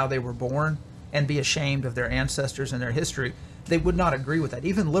and how they were born, and be ashamed of their ancestors and their history. They would not agree with that.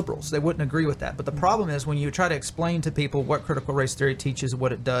 Even liberals, they wouldn't agree with that. But the problem is when you try to explain to people what critical race theory teaches,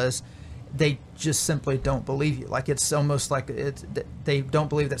 what it does, they just simply don't believe you. Like, it's almost like they don't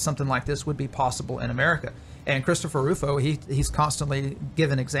believe that something like this would be possible in America. And Christopher Rufo, he's constantly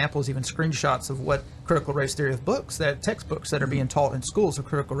given examples, even screenshots of what critical race theory of textbooks that are being taught in schools of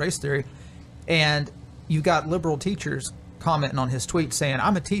critical race theory. And you got liberal teachers commenting on his tweet saying,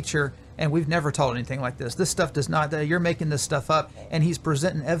 "I'm a teacher and we've never taught anything like this. This stuff does not, you're making this stuff up." And he's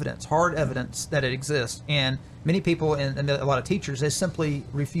presenting evidence, hard evidence that it exists. And many people and a lot of teachers, they simply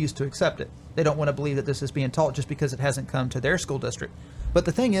refuse to accept it. They don't want to believe that this is being taught just because it hasn't come to their school district. But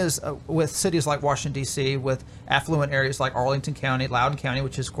the thing is, with cities like Washington, D.C., with affluent areas like Arlington County, Loudoun County,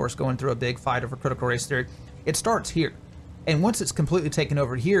 which is, of course, going through a big fight over critical race theory, it starts here. And once it's completely taken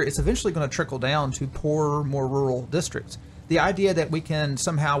over here, it's eventually going to trickle down to poorer, more rural districts. The idea that we can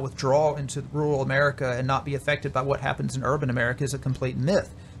somehow withdraw into rural America and not be affected by what happens in urban America is a complete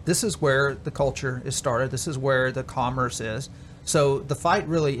myth. This is where the culture is started. This is where the commerce is. So the fight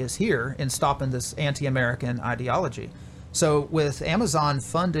really is here in stopping this anti-American ideology. So with Amazon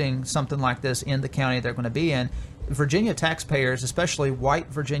funding something like this in the county they're going to be in, Virginia taxpayers, especially white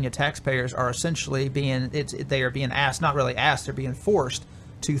Virginia taxpayers, are essentially they are being asked, not really asked, they're being forced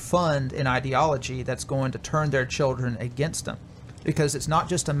to fund an ideology that's going to turn their children against them. Because it's not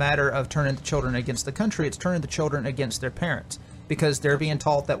just a matter of turning the children against the country, it's turning the children against their parents. Because they're being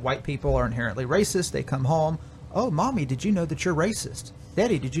taught that white people are inherently racist. They come home, oh, mommy, did you know that you're racist?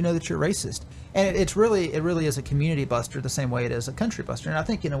 Daddy, did you know that you're racist? And it really is a community buster the same way it is a country buster. And I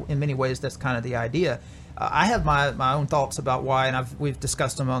think, in many ways, that's kind of the idea. I have my own thoughts about why, and we've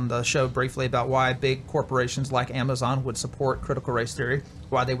discussed them on the show briefly, about why big corporations like Amazon would support critical race theory,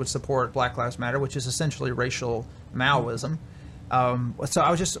 why they would support Black Lives Matter, which is essentially racial Maoism. So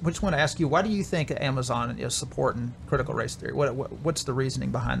I just want to ask you, why do you think Amazon is supporting critical race theory? What's the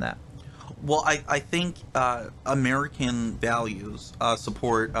reasoning behind that? Well, I think American values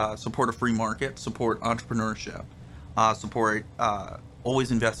support a free market, support entrepreneurship, support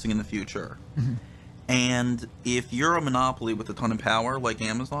always investing in the future. Mm-hmm. And if you're a monopoly with a ton of power like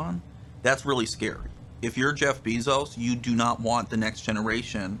Amazon, that's really scary. If you're Jeff Bezos, you do not want the next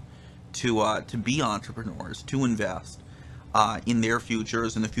generation to be entrepreneurs, to invest in their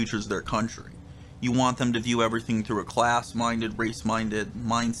futures and the futures of their country. You want them to view everything through a class-minded, race-minded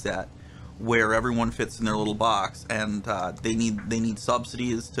mindset, where everyone fits in their little box, and they need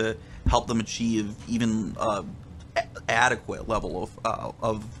subsidies to help them achieve even adequate level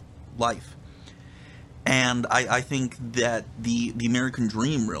of life. And I think that the American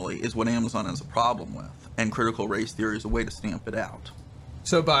dream really is what Amazon has a problem with, and critical race theory is a way to stamp it out.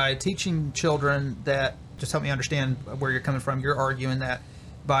 So by teaching children that, just help me understand where you're coming from, you're arguing that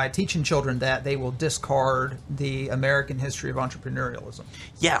by teaching children that, they will discard the American history of entrepreneurialism.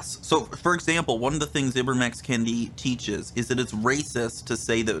 Yes. So, for example, one of the things Ibram X. Kendi teaches is that it's racist to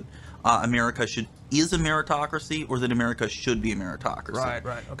say that America is a meritocracy, or that America should be a meritocracy.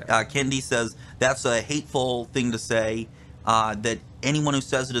 Right, okay. Kendi says that's a hateful thing to say, that anyone who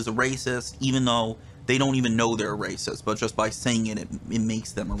says it is a racist, even though they don't even know they're a racist, but just by saying it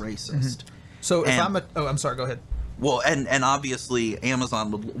makes them a racist. Mm-hmm. So I'm sorry, go ahead. Well, and obviously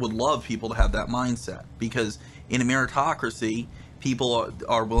Amazon would love people to have that mindset, because in a meritocracy, people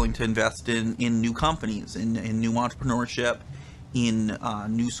are willing to invest in new companies, in new entrepreneurship, in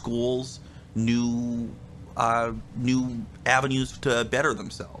new schools, new avenues to better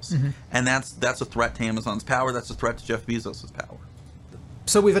themselves. Mm-hmm. And that's a threat to Amazon's power. That's a threat to Jeff Bezos' power.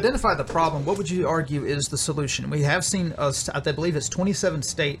 So we've identified the problem. What would you argue is the solution? We have seen, I believe it's 27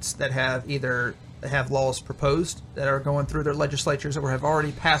 states that have laws proposed that are going through their legislatures, or have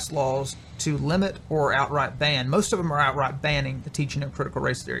already passed laws to limit or outright ban. Most of them are outright banning the teaching of critical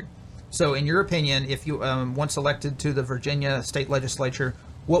race theory. So in your opinion, if you once elected to the Virginia state legislature,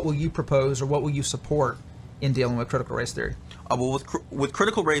 what will you propose, or what will you support in dealing with critical race theory? Well, with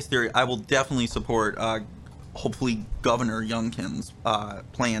critical race theory, I will definitely support hopefully Governor Youngkin's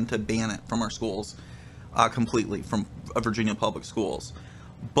plan to ban it from our schools completely, from Virginia public schools.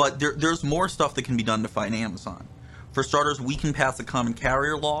 But there's more stuff that can be done to fight Amazon. For starters, we can pass a common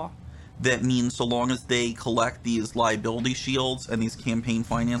carrier law that means so long as they collect these liability shields and these campaign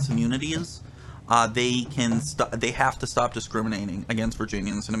finance immunities, they have to stop discriminating against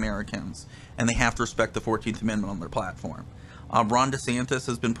Virginians and Americans, and they have to respect the 14th Amendment on their platform. Ron DeSantis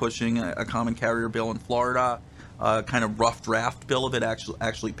has been pushing a common carrier bill in Florida, kind of rough draft bill of it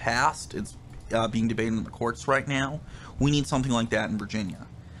actually passed. It's being debated in the courts right now. We need something like that in Virginia.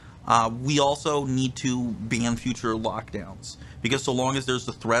 We also need to ban future lockdowns, because so long as there's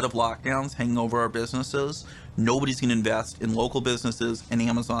the threat of lockdowns hanging over our businesses, nobody's going to invest in local businesses, and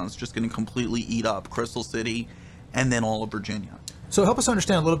Amazon's just going to completely eat up Crystal City and then all of Virginia. So help us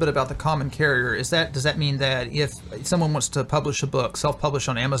understand a little bit about the common carrier. Does that mean that if someone wants to publish a book, self-publish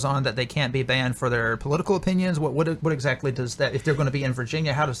on Amazon, that they can't be banned for their political opinions? What exactly does that, if they're going to be in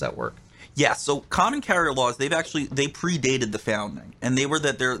Virginia, how does that work? Yeah, so common carrier laws, they predated the founding, and they were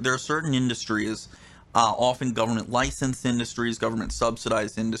that there are certain industries, often government licensed industries, government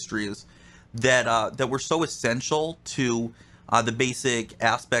subsidized industries, that were so essential to the basic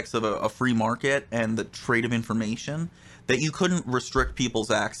aspects of a free market and the trade of information that you couldn't restrict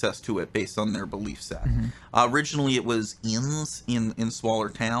people's access to it based on their belief set. Mm-hmm. Originally, it was inns in smaller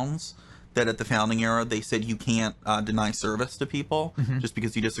towns that at the founding era, they said you can't deny service to people just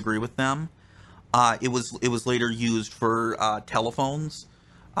because you disagree with them. It was later used for telephones,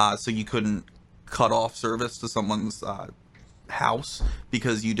 so you couldn't cut off service to someone's house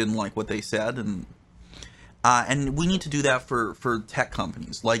because you didn't like what they said, and we need to do that for tech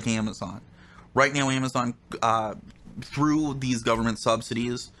companies like Amazon. Right now, Amazon, through these government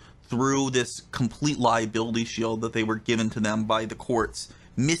subsidies, through this complete liability shield that they were given to them by the courts,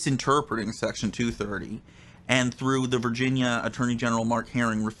 misinterpreting Section 230 and through the Virginia Attorney General Mark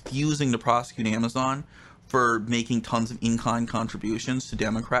Herring refusing to prosecute Amazon for making tons of in-kind contributions to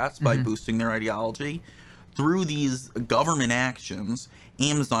Democrats by boosting their ideology. Through these government actions,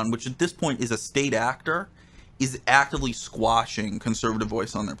 Amazon, which at this point is a state actor, is actively squashing conservative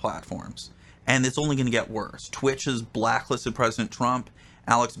voice on their platforms. And it's only going to get worse. Twitch has blacklisted President Trump.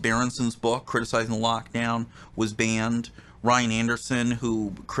 Alex Berenson's book criticizing the lockdown was banned. Ryan Anderson,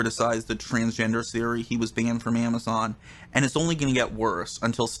 who criticized the transgender theory, he was banned from Amazon. And it's only going to get worse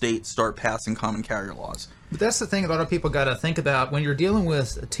until states start passing common carrier laws. But that's the thing a lot of people got to think about. When you're dealing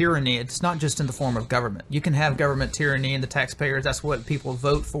with tyranny, it's not just in the form of government. You can have government tyranny and the taxpayers, that's what people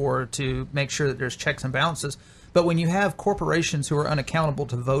vote for to make sure that there's checks and balances. But when you have corporations who are unaccountable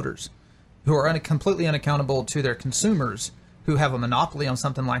to voters, who are completely unaccountable to their consumers, who have a monopoly on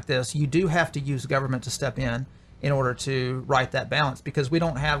something like this, you do have to use government to step in order to right that balance. Because we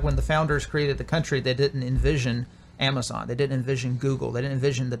don't have, when the founders created the country, they didn't envision Amazon, they didn't envision Google, they didn't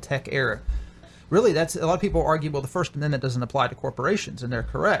envision the tech era. Really, that's a lot of people argue, well, the First Amendment doesn't apply to corporations, and they're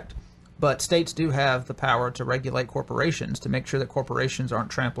correct. But states do have the power to regulate corporations to make sure that corporations aren't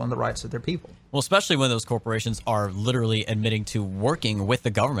trampling the rights of their people. Well, especially when those corporations are literally admitting to working with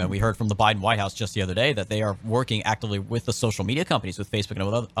the government. We heard from the Biden White House just the other day that they are working actively with the social media companies, with Facebook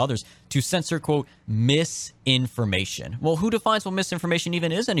and with others, to censor, quote, misinformation. Well, who defines what misinformation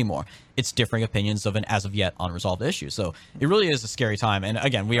even is anymore? It's differing opinions of an as of yet unresolved issue. So it really is a scary time. And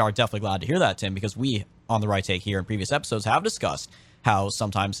again, we are definitely glad to hear that, Tim, because we, on The Right Take here in previous episodes, have discussed how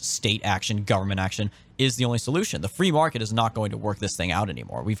sometimes state action, government action is the only solution. The free market is not going to work this thing out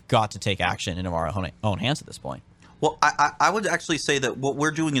anymore. We've got to take action into our own hands at this point. Well, I would actually say that what we're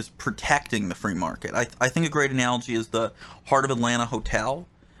doing is protecting the free market. I think a great analogy is the Heart of Atlanta Hotel.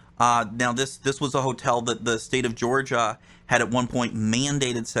 Now, this was a hotel that the state of Georgia had at one point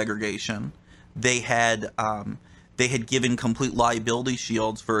mandated segregation. They had given complete liability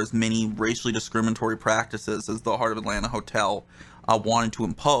shields for as many racially discriminatory practices as the Heart of Atlanta Hotel wanted to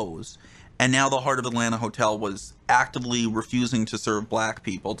impose. And now the Heart of Atlanta Hotel was actively refusing to serve black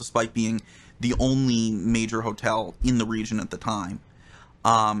people, despite being the only major hotel in the region at the time.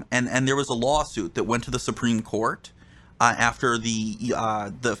 And there was a lawsuit that went to the Supreme Court after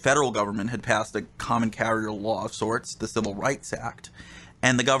the federal government had passed a common carrier law of sorts, the Civil Rights Act.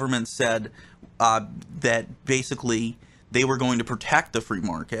 And the government said that basically they were going to protect the free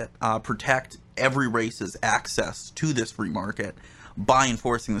market, protect every race's access to this free market by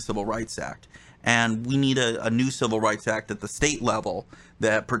enforcing the Civil Rights Act. And we need a new Civil Rights Act at the state level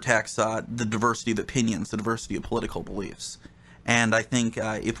that protects the diversity of opinions, the diversity of political beliefs. And I think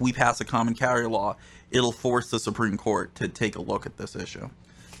if we pass a common carrier law, it'll force the Supreme Court to take a look at this issue.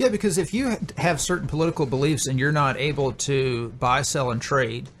 Yeah, because if you have certain political beliefs and you're not able to buy, sell, and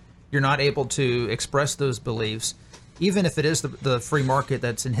trade, you're not able to express those beliefs, even if it is the free market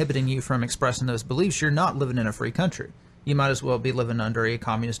that's inhibiting you from expressing those beliefs, you're not living in a free country. You might as well be living under a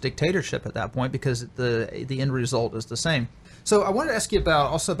communist dictatorship at that point, because the end result is the same. So I wanted to ask you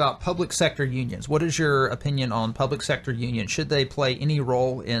about public sector unions. What is your opinion on public sector unions? Should they play any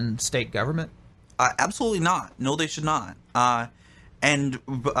role in state government? Absolutely not. No, they should not. My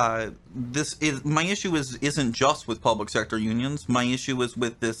issue isn't just with public sector unions. My issue is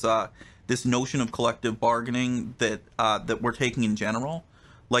with this notion of collective bargaining that we're taking in general.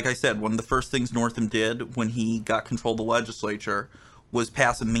 Like I said, one of the first things Northam did when he got control of the legislature was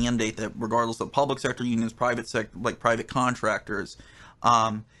pass a mandate that regardless of public sector unions, private sector, like private contractors,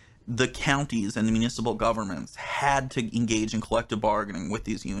 the counties and the municipal governments had to engage in collective bargaining with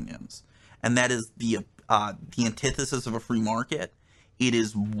these unions. And that is the antithesis of a free market. It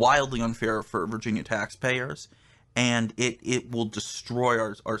is wildly unfair for Virginia taxpayers, and it will destroy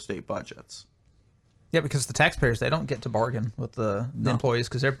our state budgets. Yeah, because the taxpayers, they don't get to bargain with the employees,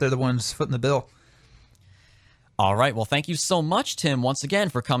 because they're the ones footing the bill. All right. Well, thank you so much, Tim, once again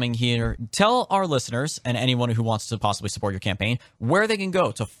for coming here. Tell our listeners and anyone who wants to possibly support your campaign where they can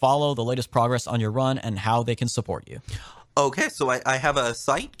go to follow the latest progress on your run and how they can support you. Okay, so I have a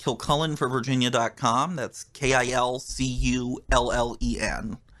site, kilcullenforvirginia.com. That's KILCULLEN.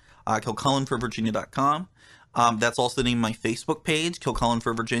 Kilcullenforvirginia.com. That's also the name of my Facebook page, Kilcullen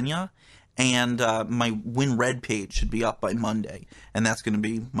for Virginia. And my Win Red page should be up by Monday, and that's going to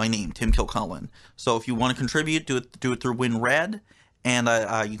be my name, Tim Kilcullen. So if you want to contribute, do it through Win Red, and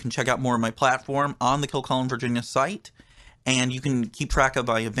you can check out more of my platform on the Kilcullen, Virginia site, and you can keep track of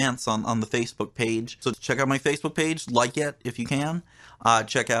my events on the Facebook page. So check out my Facebook page, like it if you can.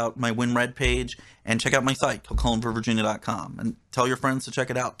 Check out my Win Red page, and check out my site, kilcullenforvirginia.com, and tell your friends to check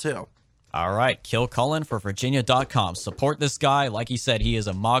it out too. All right, Kilcullen for Virginia.com. Support this guy. Like he said, he is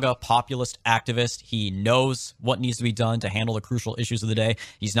a MAGA populist activist. He knows what needs to be done to handle the crucial issues of the day.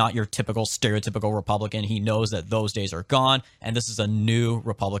 He's not your typical stereotypical Republican. He knows that those days are gone, and this is a new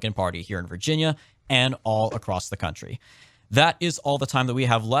Republican Party here in Virginia and all across the country. That is all the time that we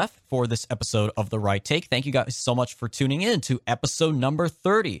have left for this episode of The Right Take. Thank you guys so much for tuning in to episode number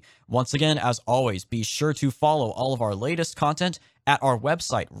 30. Once again, as always, be sure to follow all of our latest content at our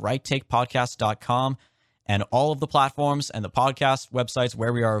website, righttakepodcast.com, and all of the platforms and the podcast websites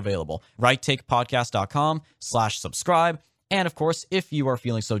where we are available. righttakepodcast.com/subscribe. And of course, if you are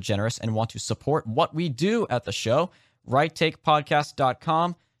feeling so generous and want to support what we do at the show,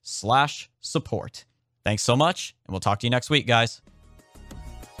 righttakepodcast.com/support. Thanks so much, and we'll talk to you next week, guys.